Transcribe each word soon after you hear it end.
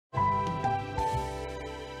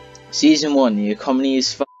Season 1, the economy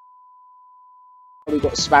is we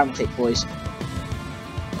got spam click, boys.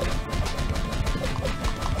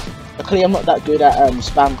 Luckily I'm not that good at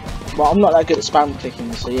spam, well, I'm not that good at spam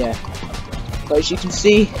clicking, so yeah. But as you can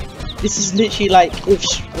see, this is literally like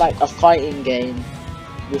a fighting game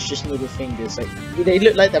with just middle fingers. Like, they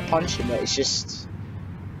look like they're punching, but it's just...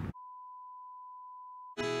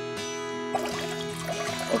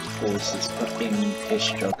 Of course, it's fucking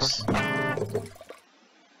fish jugs.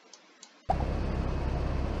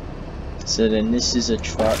 So then this is a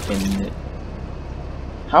truck, and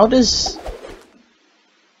how does...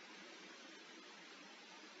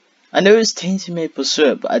 I know it's tainted maple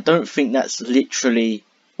syrup, but I don't think that's literally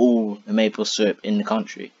all the maple syrup in the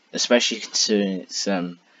country, especially considering it's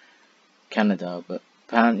Canada. But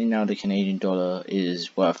apparently now the Canadian dollar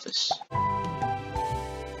is worthless.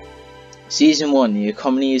 Season 1, the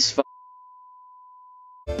economy is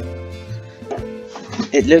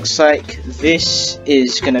It looks like this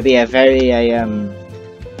is going to be a very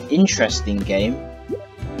interesting game,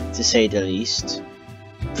 to say the least.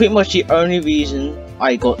 Pretty much the only reason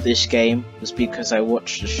I got this game was because I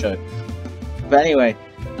watched the show. But anyway,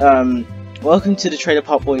 welcome to the Trailer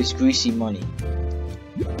Park Boys Greasy Money.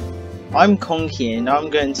 I'm Conky, and I'm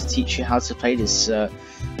going to teach you how to play this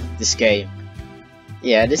this game.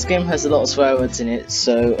 Yeah, this game has a lot of swear words in it,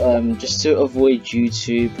 so just to avoid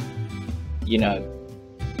YouTube, you know,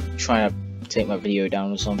 trying to take my video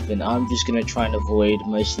down or something, I'm just gonna try and avoid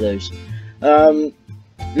most of those.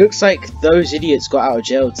 Looks like those idiots got out of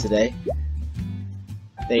jail today.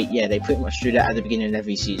 They pretty much do that at the beginning of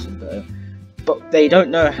every season, but they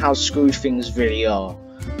don't know how screwed things really are.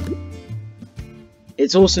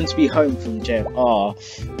 It's awesome to be home from jail.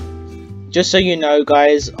 Just so you know,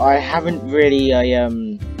 guys, I haven't really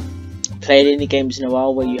played any games in a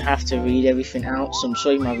while where you have to read everything out, so I'm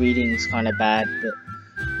sorry my reading is kind of bad, but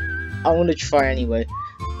I want to try anyway.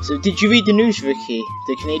 So, did you read the news, Ricky?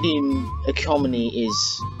 The Canadian economy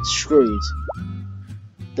is screwed.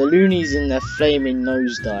 The loonies in their flaming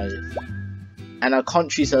nosedive, and our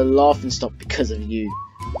country's a laughingstock because of you.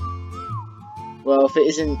 Well, if it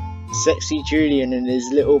isn't Sexy Julian and his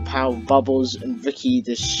little pal Bubbles and Ricky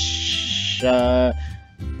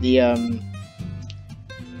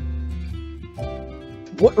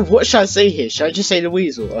what should I say here? Should I just say the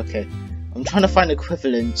weasel? Okay, I'm trying to find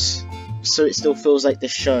equivalents so it still feels like the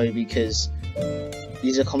show, because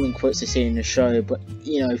these are common quotes they say in the show, but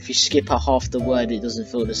you know, if you skip out half the word it doesn't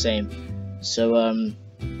feel the same. So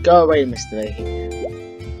go away, Mr.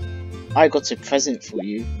 Leahy. I got a present for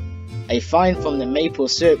you. A fine from the Maple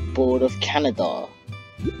Syrup Board of Canada.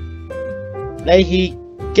 Leahy,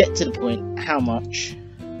 get to the point. How much?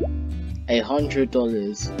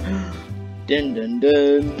 $100. Dun dun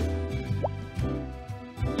dun.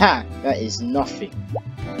 Ha! That is nothing.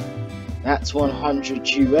 That's 100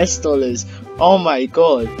 US dollars. Oh my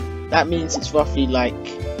god. That means it's roughly like...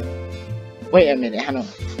 Wait a minute, hang on.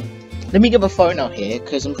 Let me get my phone out here,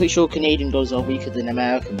 because I'm pretty sure Canadian dollars are weaker than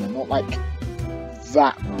American, but not like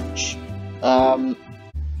that much.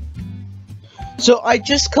 So I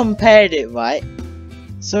just compared it, right?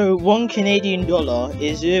 So 1 Canadian dollar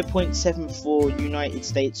is 0.74 United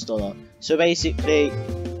States dollar. So basically,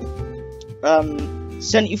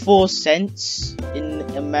 74 cents in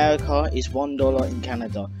America is $1 in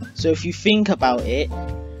Canada. So if you think about it,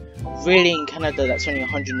 really in Canada that's only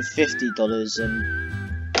 $150, and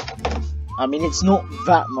I mean it's not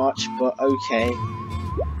that much, but okay.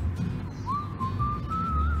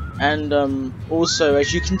 And also,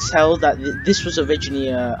 as you can tell, that this was originally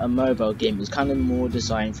a mobile game. It was kind of more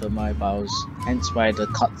designed for mobiles, hence why the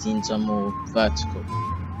cutscenes are more vertical.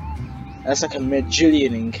 That's like a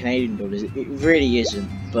majillion in Canadian dollars. It really isn't,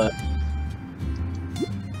 but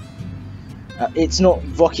it's not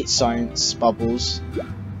rocket science, Bubbles.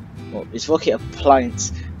 Well, it's rocket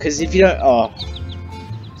appliance. Because if you don't,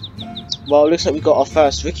 well, it looks like we got our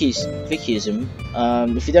first Rickyism.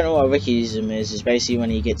 If you don't know what a Rickyism is, it's basically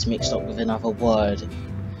when he gets mixed up with another word.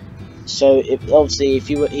 So, obviously, if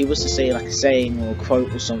he was to say like a saying or a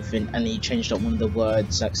quote or something, and he changed up one of the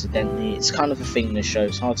words accidentally, it's kind of a thing in the show.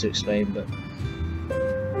 It's hard to explain, but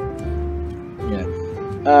yeah.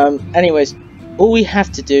 Anyways, all we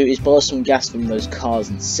have to do is borrow some gas from those cars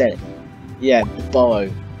and sell it. Yeah,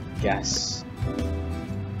 borrow gas.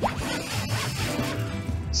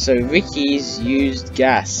 So Ricky's used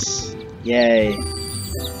gas. Yay.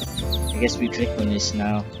 I guess we click on this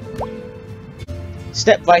now.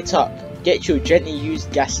 Step right up. Get your gently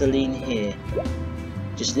used gasoline here.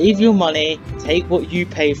 Just leave your money, take what you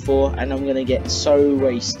pay for, and I'm gonna get so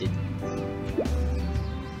wasted.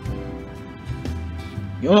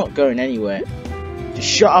 You're not going anywhere. Just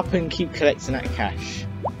shut up and keep collecting that cash.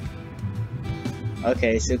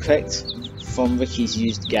 Okay, so collect from Ricky's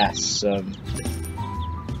used gas.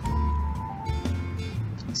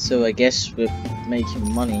 So I guess we're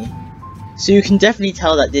making money. So you can definitely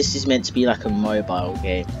tell that this is meant to be like a mobile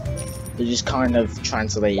game. They're just kind of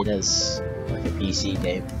translated as like a PC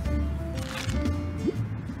game.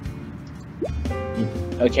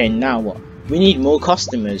 Okay, now what? We need more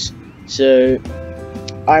customers. So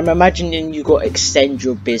I'm imagining you got to extend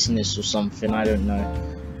your business or something. I don't know.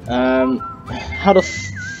 How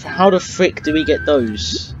the frick do we get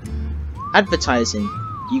those? Advertising.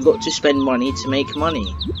 You got to spend money to make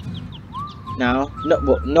money. Now,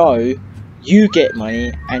 no, you get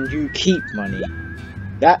money and you keep money.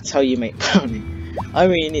 That's how you make money. I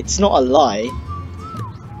mean, it's not a lie.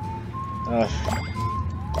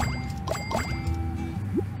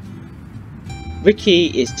 Ricky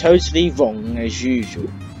is totally wrong as usual.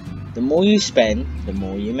 The more you spend, the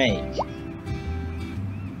more you make.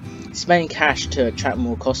 Spend cash to attract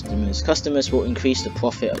more customers. Customers will increase the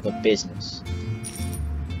profit of a business.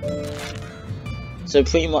 So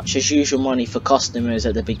pretty much as usual money for customers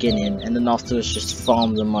at the beginning, and then afterwards just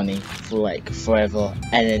farm the money for like forever,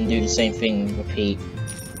 and then do the same thing, repeat,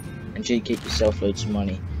 until you get yourself loads of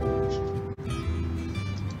money.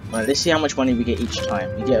 Right, let's see how much money we get each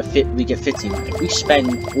time. We get 50. If we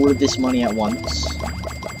spend all of this money at once,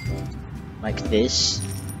 like this,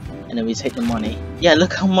 and then we take the money. Yeah,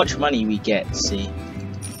 look how much money we get. See.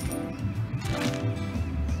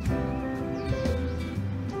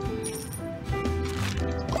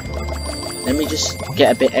 Let me just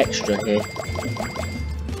get a bit extra here.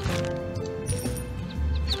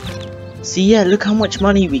 See, yeah, look how much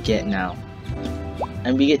money we get now.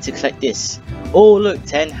 And we get to collect this. Oh, look,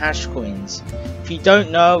 10 hash coins. If you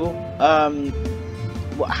don't know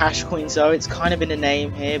what hash coins are, it's kind of in the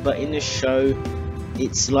name here, but in the show,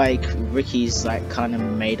 it's like Ricky's like kind of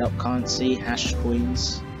made up currency, hash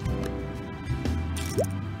coins.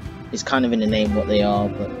 It's kind of in the name what they are,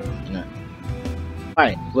 but you know.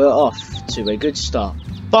 Right, we're off to a good start,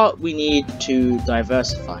 but we need to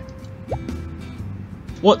diversify.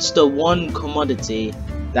 What's the one commodity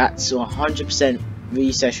that's 100%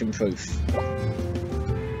 recession proof?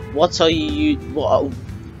 What are you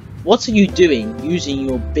doing using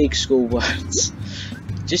your big school words?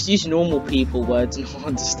 Just use normal people words and I'll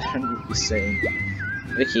understand what you're saying.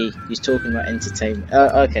 Ricky, he's talking about entertainment.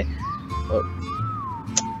 Okay.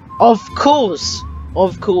 Of course,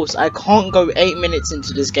 I can't go 8 minutes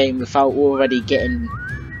into this game without already getting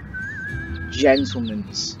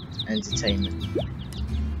gentleman's entertainment.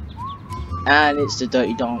 And it's the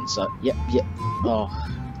Dirty Dancer. Yep. Oh,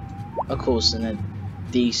 of course, and then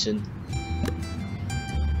decent.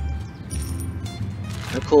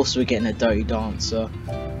 Of course, we're getting a Dirty Dancer.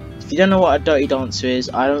 If you don't know what a Dirty Dancer is,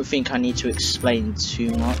 I don't think I need to explain too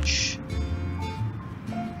much.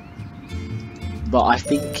 But I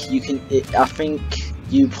think you can. I think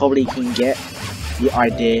you probably can get the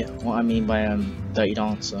idea what I mean by Dirty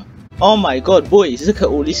Dancer. Oh my God, boys! Look at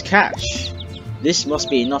all this cash. This must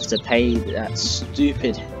be enough to pay that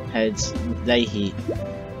stupid head Leahy.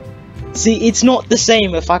 See, it's not the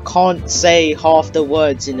same if I can't say half the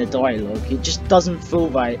words in the dialogue. It just doesn't feel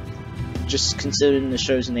right, just considering the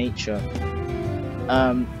show's nature.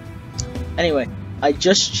 Anyway, I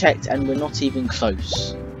just checked and we're not even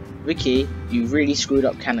close. Ricky, you really screwed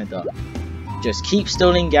up Canada. Just keep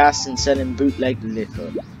stealing gas and selling bootleg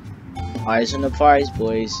liquor. Eyes on the prize,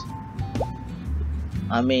 boys.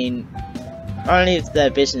 I mean, only if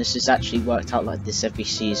their business has actually worked out like this every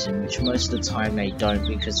season, which most of the time they don't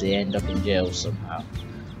because they end up in jail somehow.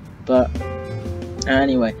 But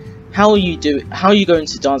anyway, how are you going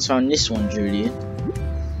to dance around this one, Julian?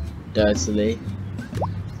 Dirtily.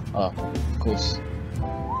 Oh, of course.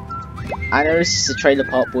 I know this is a Trailer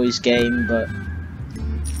Park Boys game, but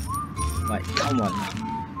like, come on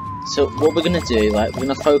now. So what we're gonna do, like, we're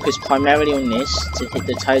gonna focus primarily on this to hit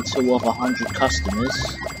the total of 100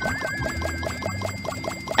 customers.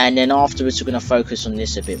 And then afterwards we're going to focus on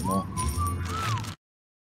this a bit more.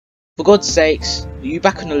 For God's sakes, are you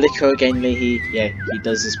back on the liquor again, Leahy? Yeah, he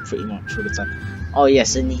does this pretty much all the time. Oh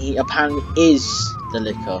yes, and he apparently is the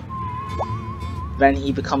liquor. Then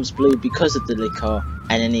he becomes blue because of the liquor,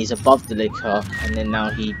 and then he's above the liquor, and then now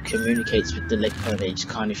he communicates with the liquor, and they just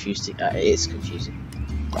kind of used to, it's confusing.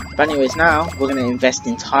 But anyways, now we're going to invest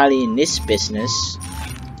entirely in this business.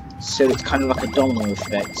 So it's kind of like a domino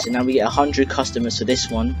effect. So now we get 100 customers for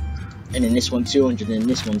this one, and then this one 200, and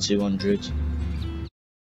this one 200.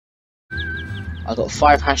 I got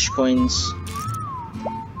 5 hash coins.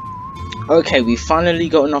 Okay, we finally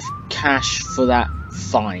got enough cash for that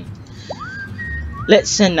fine. Let's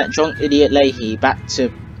send that drunk idiot Leahy back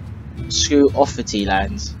to screw Offity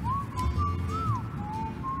lands.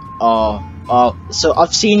 Oh, so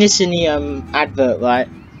I've seen this in the advert, right?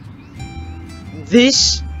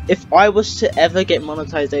 This, if I was to ever get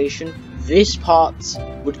monetization, this part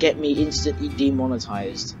would get me instantly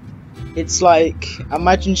demonetized. It's like,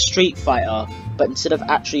 imagine Street Fighter, but instead of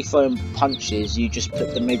actually throwing punches, you just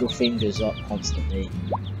put the middle fingers up constantly.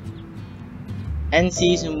 End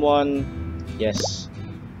season 1, yes.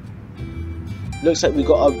 Looks like we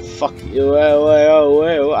got a fucking,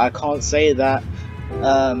 I can't say that.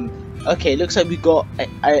 Okay, looks like we got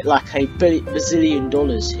like a bazillion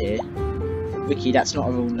dollars here. Ricky, that's not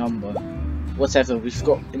a real number. Whatever, we've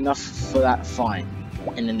got enough for that fine.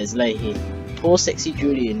 And then there's Leahy. Poor sexy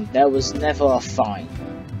Julian, there was never a fine.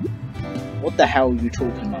 What the hell are you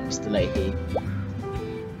talking about, Mr. Leahy?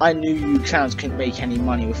 I knew you clowns couldn't make any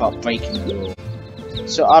money without breaking the law.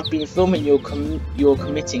 So I've been filming you're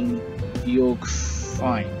committing your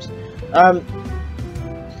crimes.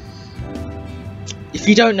 If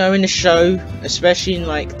you don't know, in the show, especially in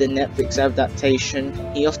like the Netflix adaptation,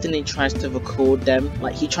 he often tries to record them.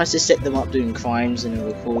 Like he tries to set them up doing crimes and then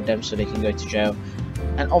record them so they can go to jail.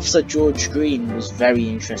 And Officer George Green was very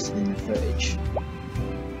interested in the footage.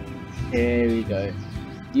 Here we go.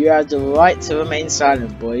 You have the right to remain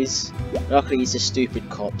silent, boys. Luckily he's a stupid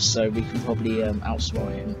cop, so we can probably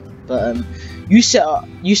outsmart him. But you set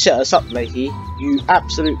us up, Leahy. You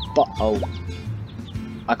absolute butthole.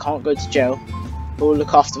 I can't go to jail. Or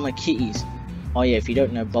look after my kitties. Oh yeah, if you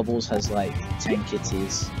don't know, Bubbles has like 10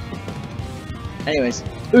 kitties. Anyways,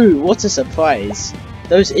 ooh, what a surprise.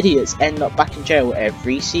 Those idiots end up back in jail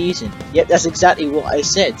every season. Yep, that's exactly what I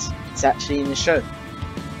said. It's actually in the show.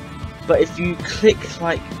 But if you click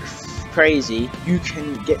like crazy, you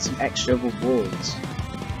can get some extra rewards.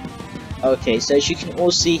 Okay, so as you can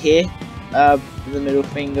all see here, the middle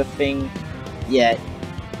finger thing, yeah,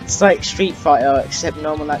 it's like Street Fighter, except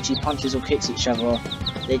no one actually punches or kicks each other.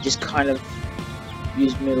 They just kind of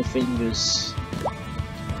use middle fingers.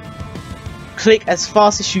 Click as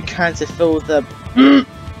fast as you can to fill the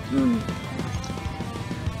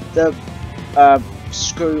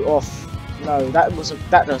screw off. No,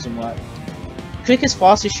 that doesn't work. Click as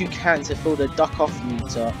fast as you can to fill the duck off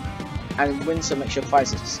meter and win some extra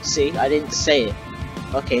prizes. See, I didn't say it.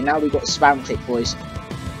 Okay, now we got spam click, boys.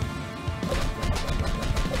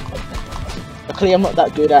 Luckily, I'm not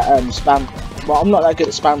that good at spam. Well, I'm not that good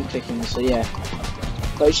at spam clicking, so yeah.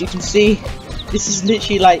 But as you can see, this is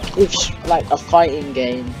literally like a fighting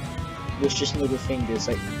game with just middle fingers.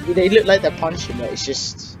 Like they look like they're punching, but it's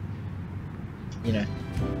just, you know,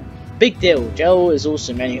 big deal. Jail is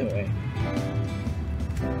awesome anyway.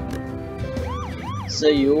 So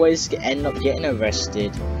you always end up getting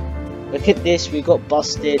arrested. Look at this, we got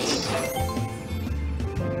busted.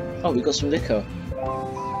 Oh, we got some liquor.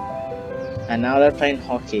 And now they're playing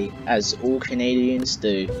hockey, as all Canadians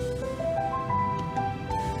do.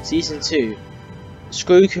 Season 2.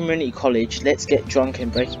 Screw community college, let's get drunk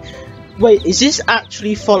and break. Wait, is this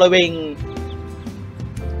actually following...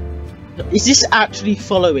 Is this actually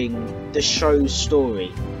following the show's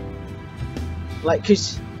story? Like,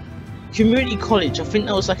 cause community college, I think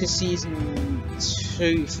that was like a season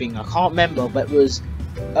 2 thing, I can't remember, but it was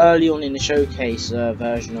early on in the showcase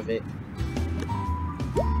version of it.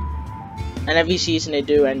 And every season they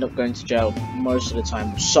do end up going to jail, most of the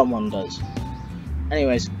time, someone does.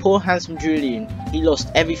 Anyways, poor handsome Julian, he lost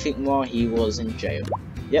everything while he was in jail.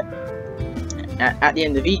 Yep. At the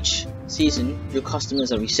end of each season, your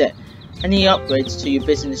customers are reset. Any upgrades to your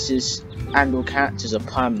businesses and or characters are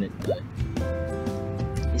permanent though.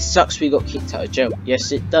 It sucks we got kicked out of jail.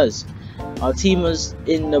 Yes, it does. Our team was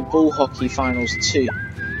in the ball hockey finals too.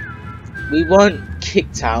 We weren't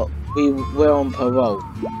kicked out, we were on parole.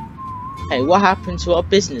 Hey, what happened to our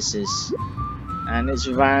businesses? And it's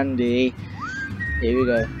Randy. Here we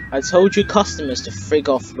go. I told your customers to frig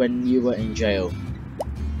off when you were in jail.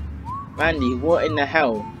 Randy, what in the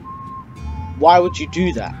hell? Why would you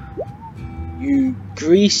do that? You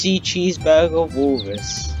greasy cheeseburger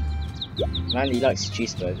walrus. Randy likes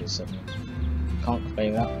cheeseburgers, so can't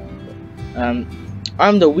complain that.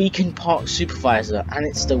 I'm the weekend park supervisor, and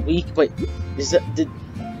it's the week. Wait, is that the?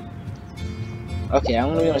 Okay, I'm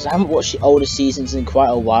gonna be honest. I haven't watched the older seasons in quite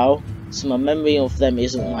a while, so my memory of them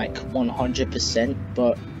isn't like 100%.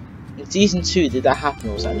 But in season 2, did that happen,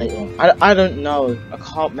 or was that later on? I don't know. I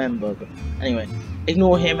can't remember. But anyway,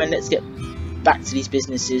 ignore him and let's get back to these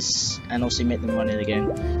businesses and also make them running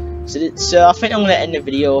again. So I think I'm gonna end the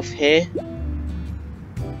video off here.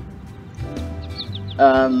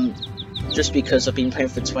 Just because I've been playing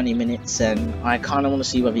for 20 minutes and I kind of want to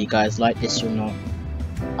see whether you guys like this or not.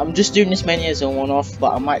 I'm just doing this mainly as a one-off,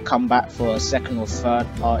 but I might come back for a second or third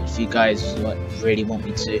part if you guys really want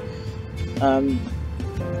me to.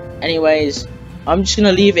 Anyways, I'm just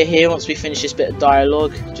gonna leave it here once we finish this bit of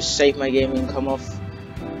dialogue. Just save my game and come off.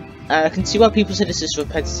 And I can see why people say this is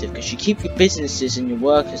repetitive, because you keep your businesses and your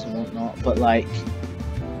workers and whatnot, but like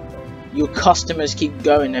your customers keep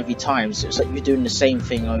going every time, so it's like you're doing the same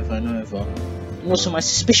thing over and over. And also, my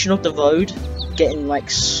suspicion of the road getting like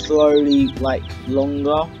slowly like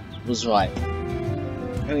longer was right.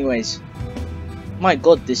 Anyways, my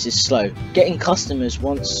god, this is slow. Getting customers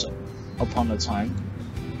once upon a time.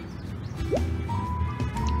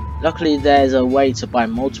 Luckily there's a way to buy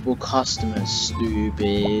multiple customers,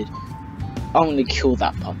 stupid. I'm gonna kill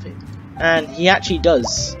that puppet. And he actually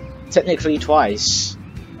does. Technically twice.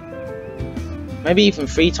 Maybe even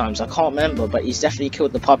 3 times, I can't remember, but he's definitely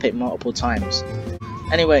killed the puppet multiple times.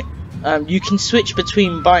 Anyway, you can switch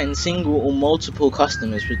between buying single or multiple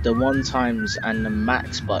customers with the 1 times and the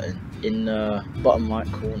max button in the bottom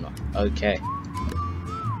right corner. Okay.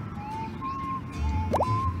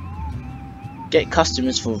 Get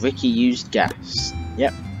customers for Ricky used gas.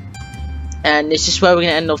 Yep. And this is where we're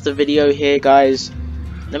gonna end off the video here, guys.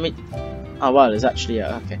 Let me. Oh wow, there's actually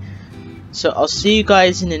okay. So I'll see you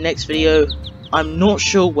guys in the next video. I'm not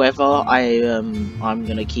sure whether I'm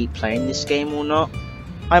gonna keep playing this game or not.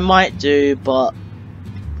 I might do, but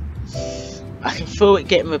I can feel it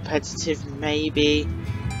getting repetitive. Maybe.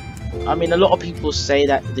 I mean, a lot of people say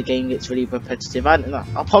that the game gets really repetitive. I don't know.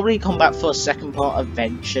 I'll probably come back for a second part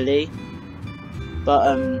eventually.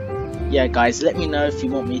 But yeah guys, let me know if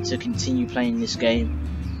you want me to continue playing this game,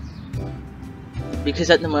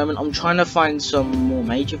 because at the moment I'm trying to find some more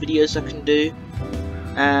major videos I can do,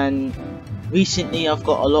 and recently I've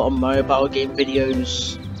got a lot of mobile game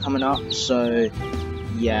videos coming up, so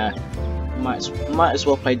yeah, might as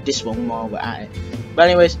well play this one while we're at it. But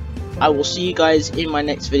anyways, I will see you guys in my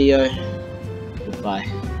next video. Goodbye.